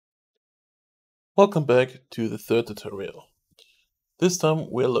Welcome back to the third tutorial. This time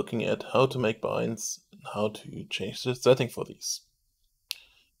we're looking at how to make binds and how to change the setting for these.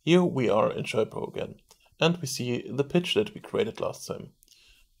 Here we are in ShellPro again, and we see the pitch that we created last time.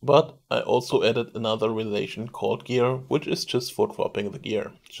 But I also added another relation called gear, which is just for dropping the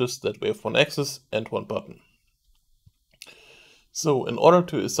gear, just that we have one axis and one button. So in order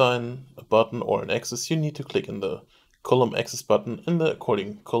to assign a button or an axis, you need to click in the column axis button in the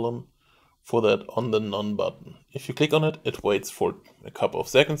according column. For that on the none button. If you click on it, it waits for a couple of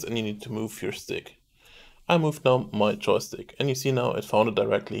seconds and you need to move your stick. I moved now my joystick and you see now it found it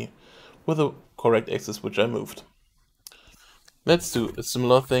directly with the correct axis which I moved. Let's do a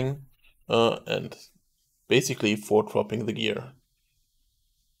similar thing and basically for dropping the gear.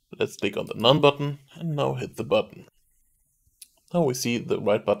 Let's click on the none button and now hit the button. Now we see the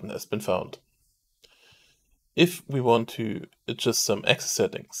right button has been found. If we want to adjust some axis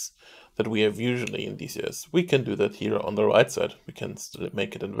settings that we have usually in DCS, we can do that here on the right side. We can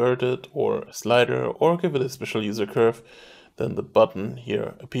make it inverted or a slider or give it a special user curve. Then the button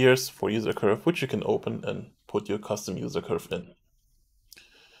here appears for user curve, which you can open and put your custom user curve in.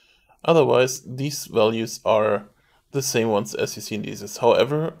 Otherwise, these values are the same ones as you see in DCS.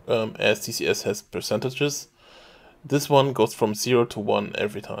 However, as DCS has percentages, this one goes from 0 to 1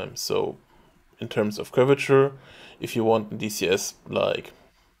 every time. So in terms of curvature, if you want in DCS like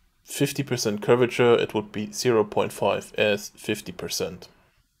 50% curvature, it would be 0.5 as 50%.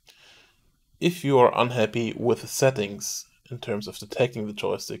 If you are unhappy with the settings in terms of detecting the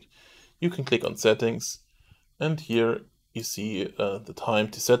joystick, you can click on settings and here you see the time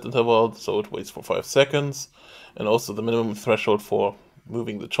to set interval, so it waits for 5 seconds, and also the minimum threshold for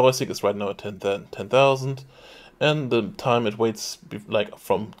moving the joystick is right now at 10,000. And the time it waits like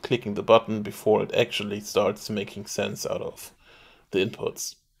from clicking the button before it actually starts making sense out of the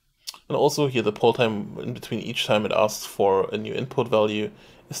inputs. And also here the poll time in between each time it asks for a new input value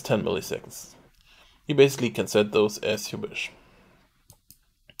is 10 milliseconds. You basically can set those as you wish.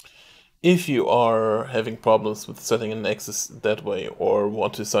 If you are having problems with setting an axis that way or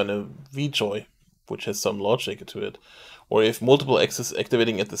want to assign a VJoy, which has some logic to it, or if multiple axes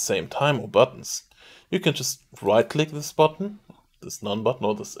activating at the same time or buttons, you can just right click this button, this none button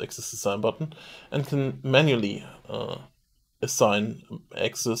or this axis assign button, and can manually assign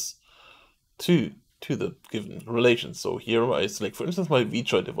axis to the given relation. So here I select, for instance, my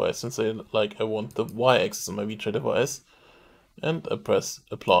VJoy device and say like I want the y-axis on my VJoy device, and I press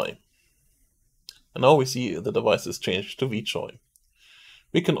apply. And now we see the device is changed to VJoy.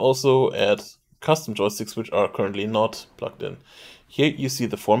 We can also add custom joysticks which are currently not plugged in. Here you see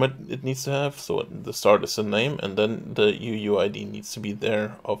the format it needs to have, so the start is the name and then the UUID needs to be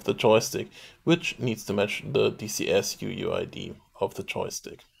there of the joystick, which needs to match the DCS UUID of the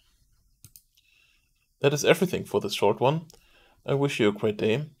joystick. That is everything for this short one. I wish you a great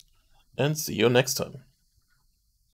day and see you next time.